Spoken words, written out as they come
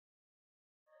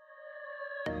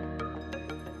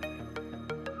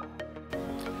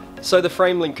So the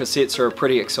Framelink cassettes are a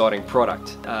pretty exciting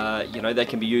product. You know, they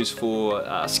can be used for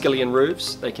skillion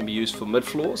roofs, they can be used for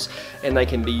mid-floors, and they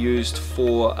can be used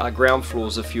for ground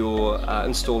floors if you're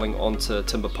installing onto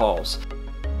timber piles.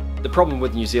 The problem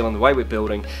with New Zealand, the way we're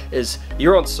building, is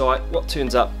you're on site, what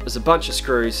turns up is a bunch of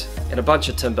screws and a bunch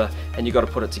of timber, and you've got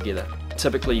to put it together.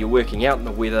 Typically you're working out in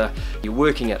the weather, you're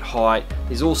working at height,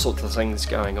 there's all sorts of things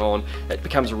going on, it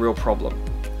becomes a real problem.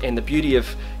 And the beauty of,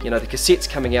 you know, the cassettes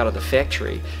coming out of the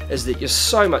factory is that you're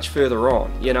so much further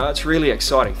on. You know, it's really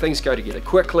exciting. Things go together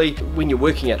quickly. When you're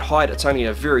working at height, it's only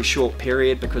a very short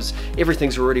period because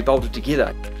everything's already bolted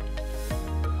together.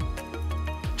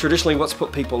 Traditionally, what's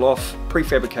put people off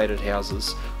prefabricated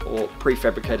houses or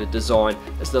prefabricated design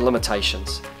is the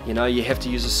limitations. You know, you have to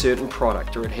use a certain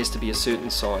product or it has to be a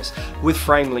certain size. With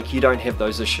Framelink, you don't have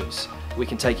those issues. We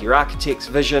can take your architect's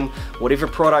vision, whatever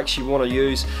products you want to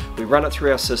use, we run it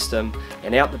through our system,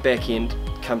 and out the back end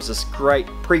comes this great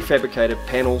prefabricated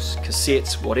panels,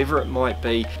 cassettes, whatever it might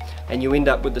be, and you end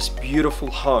up with this beautiful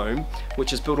home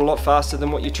which is built a lot faster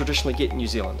than what you traditionally get in New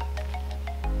Zealand.